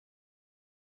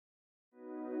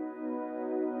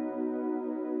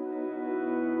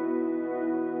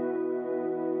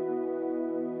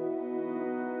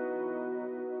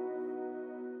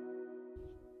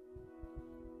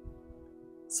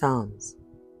Psalms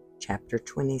chapter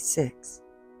 26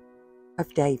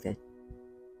 of David.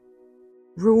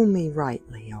 Rule me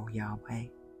rightly, O Yahweh,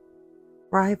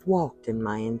 for I have walked in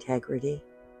my integrity,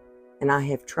 and I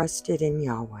have trusted in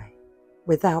Yahweh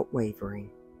without wavering.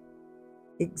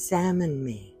 Examine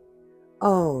me,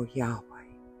 O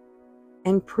Yahweh,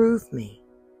 and prove me.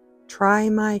 Try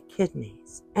my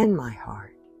kidneys and my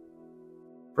heart,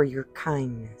 for your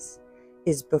kindness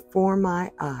is before my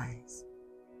eyes,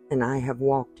 and I have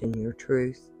walked in your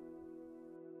truth.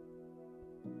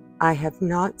 I have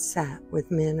not sat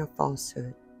with men of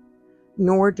falsehood,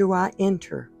 nor do I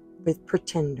enter with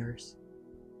pretenders.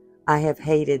 I have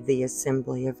hated the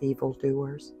assembly of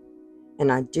evildoers, and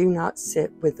I do not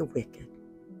sit with the wicked.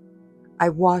 I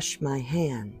wash my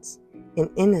hands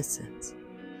in innocence,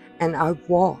 and I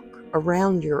walk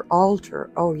around your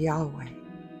altar, O Yahweh,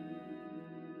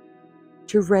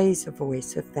 to raise a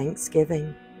voice of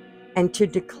thanksgiving and to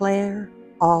declare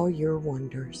all your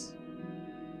wonders.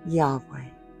 Yahweh,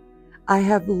 I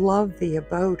have loved the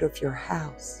abode of your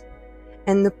house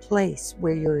and the place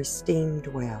where your esteem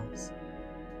dwells.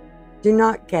 Do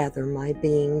not gather my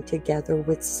being together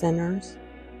with sinners,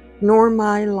 nor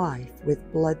my life with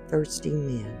bloodthirsty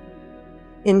men,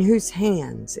 in whose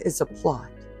hands is a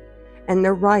plot, and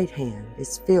their right hand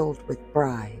is filled with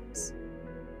bribes.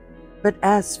 But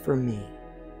as for me,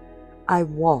 I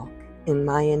walk in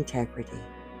my integrity.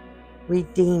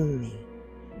 Redeem me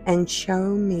and show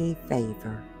me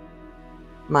favor.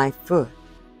 My foot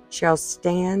shall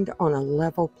stand on a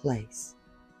level place.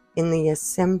 In the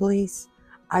assemblies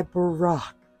I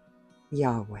barak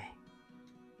Yahweh.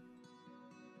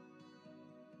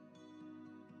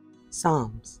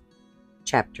 Psalms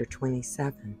chapter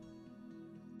 27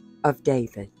 of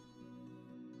David.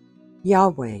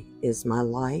 Yahweh is my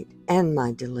light and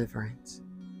my deliverance.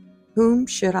 Whom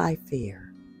should I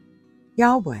fear?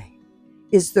 Yahweh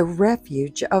is the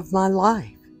refuge of my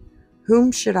life.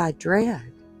 Whom should I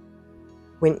dread?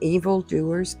 When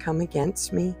evildoers come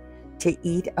against me to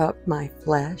eat up my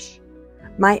flesh,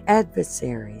 my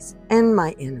adversaries and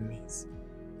my enemies,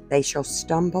 they shall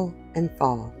stumble and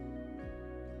fall.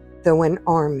 Though an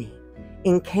army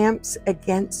encamps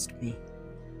against me,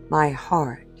 my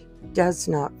heart does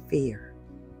not fear.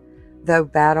 Though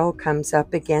battle comes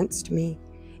up against me,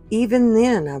 even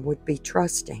then I would be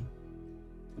trusting.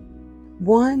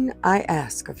 One I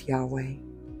ask of Yahweh,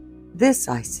 this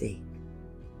I seek,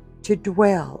 to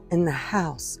dwell in the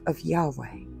house of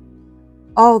Yahweh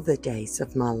all the days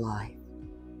of my life,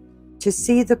 to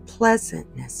see the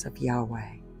pleasantness of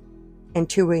Yahweh, and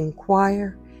to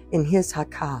inquire in his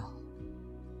hakal.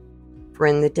 For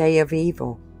in the day of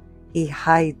evil he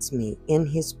hides me in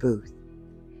his booth.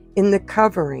 In the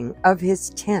covering of his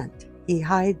tent he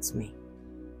hides me.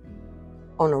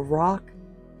 On a rock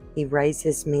he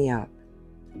raises me up.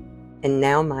 And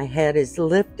now my head is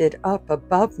lifted up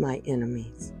above my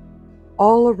enemies,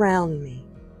 all around me,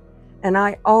 and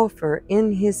I offer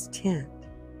in his tent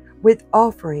with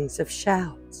offerings of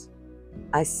shouts.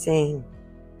 I sing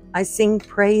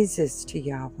praises to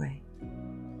Yahweh.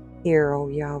 Hear, O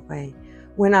Yahweh,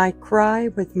 when I cry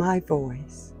with my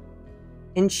voice,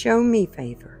 and show me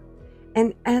favor,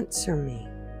 and answer me.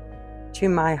 To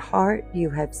my heart you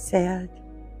have said,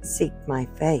 seek my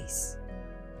face.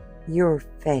 Your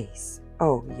face,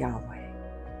 O Yahweh,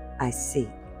 I seek.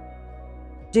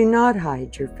 Do not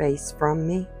hide your face from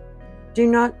me. Do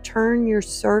not turn your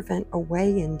servant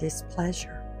away in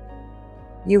displeasure.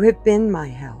 You have been my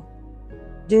help.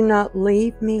 Do not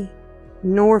leave me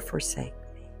nor forsake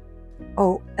me,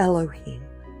 O Elohim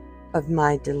of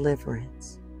my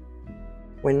deliverance.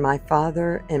 When my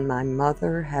father and my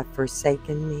mother have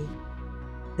forsaken me,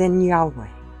 then Yahweh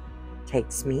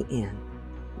takes me in.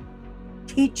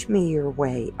 Teach me your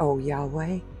way, O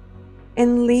Yahweh,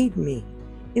 and lead me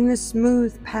in the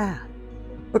smooth path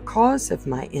because of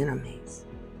my enemies.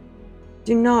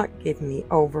 Do not give me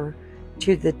over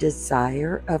to the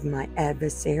desire of my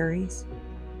adversaries,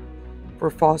 for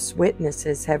false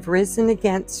witnesses have risen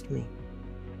against me,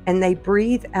 and they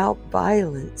breathe out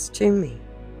violence to me.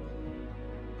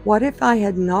 What if I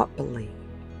had not believed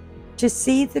to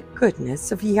see the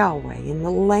goodness of Yahweh in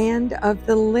the land of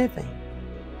the living?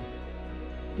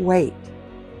 Wait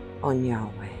on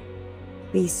Yahweh.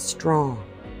 Be strong,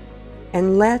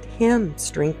 and let him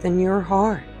strengthen your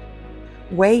heart.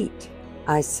 Wait,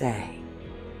 I say,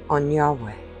 on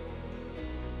Yahweh.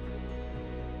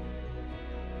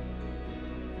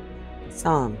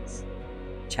 Psalms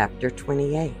chapter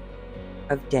 28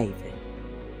 of David.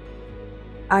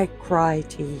 I cry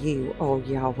to you, O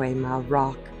Yahweh, my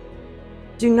rock.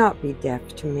 Do not be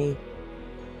deaf to me,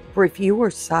 for if you were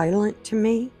silent to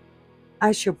me,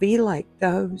 I shall be like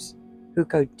those who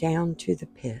go down to the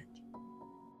pit.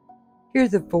 Hear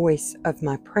the voice of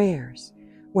my prayers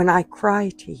when I cry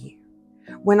to you,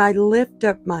 when I lift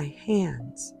up my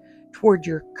hands toward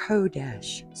your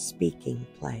Kodesh speaking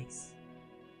place.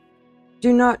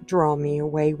 Do not draw me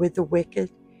away with the wicked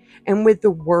and with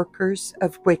the workers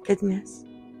of wickedness,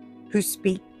 who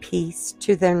speak peace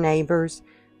to their neighbors,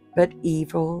 but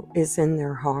evil is in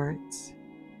their hearts.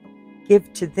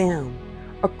 Give to them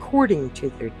according to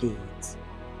their deeds,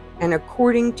 and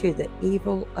according to the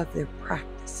evil of their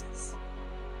practices.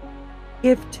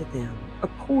 Give to them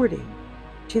according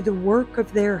to the work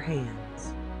of their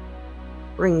hands.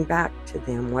 Bring back to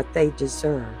them what they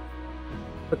deserve,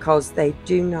 because they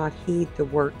do not heed the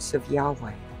works of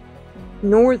Yahweh,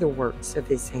 nor the works of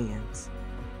his hands.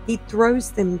 He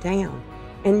throws them down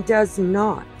and does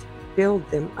not build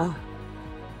them up.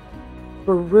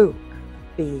 Baruch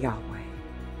be Yahweh,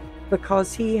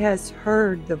 because he has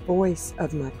heard the voice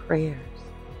of my prayers.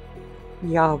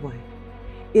 Yahweh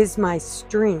is my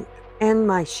strength and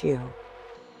my shield.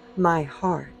 My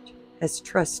heart has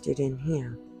trusted in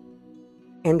him,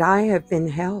 and I have been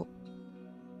helped.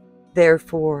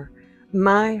 Therefore,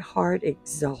 my heart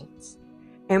exults,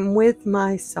 and with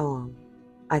my song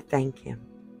I thank him.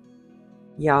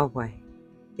 Yahweh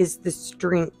is the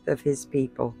strength of his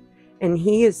people, and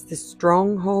he is the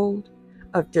stronghold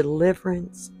of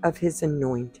deliverance of his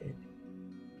anointed.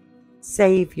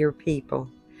 Save your people,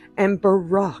 and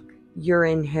Baruch your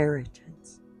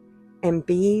inheritance, and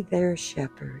be their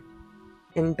shepherd,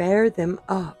 and bear them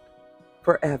up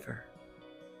forever.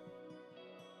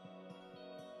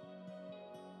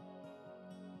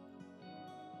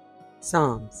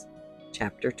 Psalms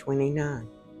chapter 29.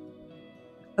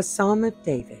 A Psalm of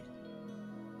David.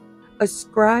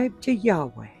 Ascribe to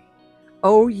Yahweh,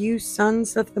 O you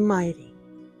sons of the mighty.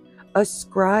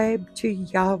 Ascribe to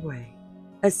Yahweh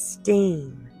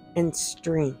esteem and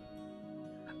strength.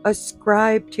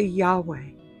 Ascribe to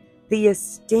Yahweh the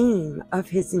esteem of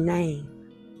his name.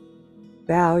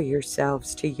 Bow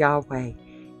yourselves to Yahweh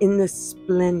in the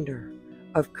splendor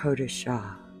of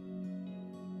Kodeshah.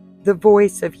 The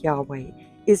voice of Yahweh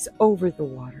is over the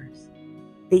waters.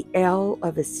 The El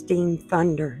of esteem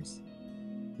thunders.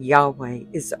 Yahweh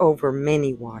is over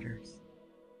many waters.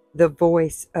 The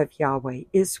voice of Yahweh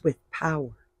is with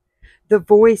power. The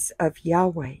voice of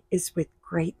Yahweh is with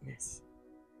greatness.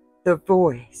 The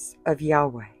voice of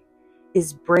Yahweh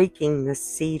is breaking the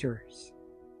cedars.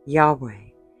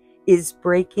 Yahweh is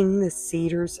breaking the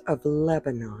cedars of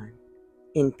Lebanon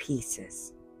in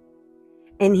pieces,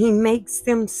 and he makes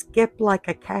them skip like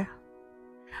a calf.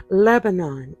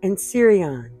 Lebanon and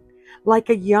Syrian like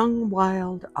a young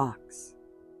wild ox.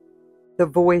 The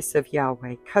voice of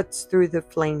Yahweh cuts through the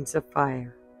flames of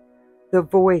fire. The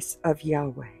voice of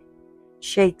Yahweh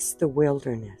shakes the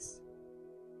wilderness.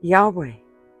 Yahweh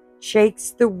shakes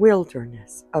the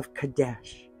wilderness of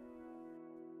Kadesh.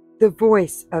 The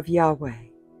voice of Yahweh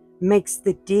makes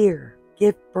the deer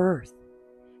give birth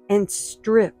and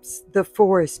strips the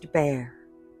forest bare.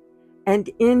 And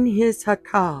in his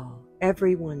Hakal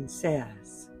everyone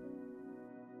says,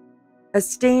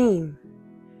 Esteem,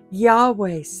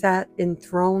 Yahweh sat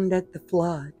enthroned at the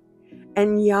flood,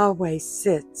 and Yahweh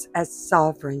sits as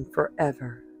sovereign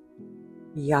forever.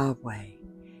 Yahweh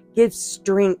gives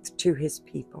strength to his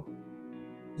people.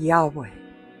 Yahweh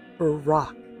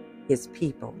Baruch his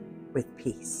people with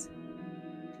peace.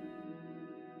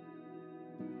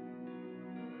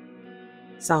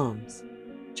 Psalms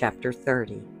chapter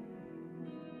 30.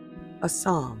 A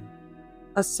psalm,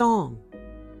 a song,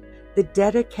 the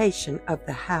dedication of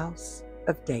the house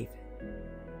of David.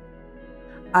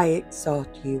 I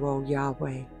exalt you, O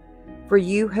Yahweh, for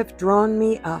you have drawn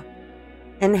me up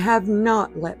and have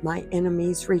not let my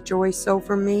enemies rejoice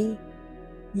over me.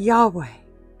 Yahweh,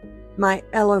 my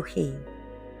Elohim,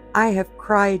 I have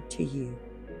cried to you,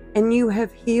 and you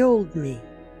have healed me.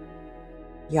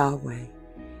 Yahweh,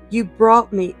 you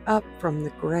brought me up from the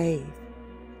grave.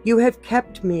 You have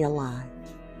kept me alive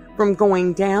from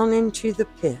going down into the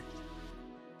pit.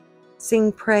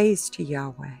 Sing praise to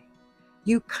Yahweh,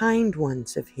 you kind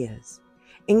ones of his,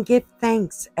 and give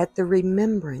thanks at the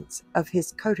remembrance of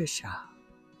his Kodeshah.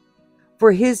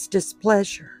 For his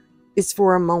displeasure is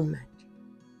for a moment,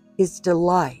 his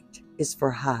delight is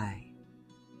for high.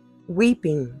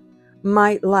 Weeping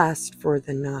might last for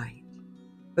the night,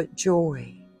 but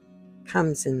joy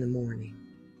comes in the morning.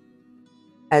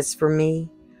 As for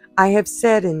me, I have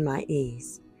said in my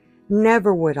ease,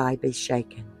 never would I be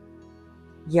shaken.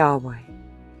 Yahweh,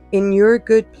 in your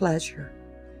good pleasure,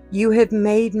 you have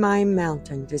made my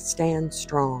mountain to stand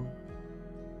strong.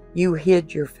 You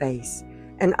hid your face,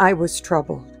 and I was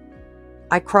troubled.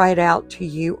 I cried out to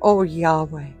you, O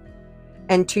Yahweh,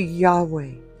 and to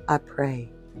Yahweh I prayed.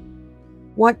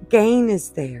 What gain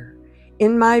is there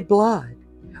in my blood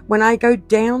when I go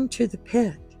down to the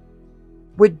pit?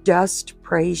 Would dust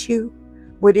praise you?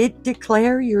 Would it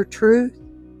declare your truth?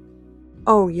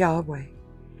 O Yahweh,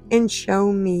 and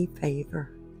show me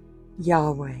favor.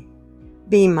 Yahweh,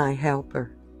 be my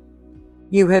helper.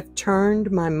 You have turned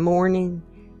my mourning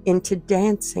into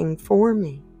dancing for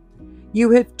me.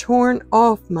 You have torn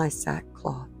off my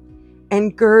sackcloth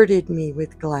and girded me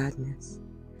with gladness,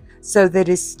 so that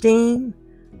esteem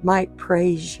might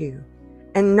praise you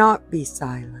and not be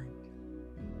silent.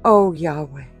 O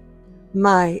Yahweh,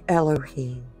 my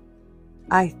Elohim,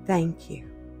 I thank you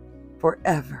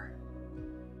forever.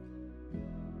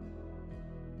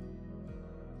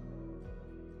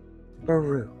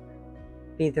 Baruch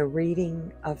be the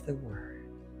reading of the word.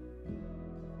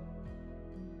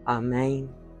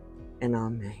 Amen and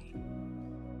amen.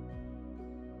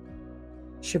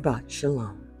 Shabbat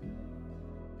Shalom.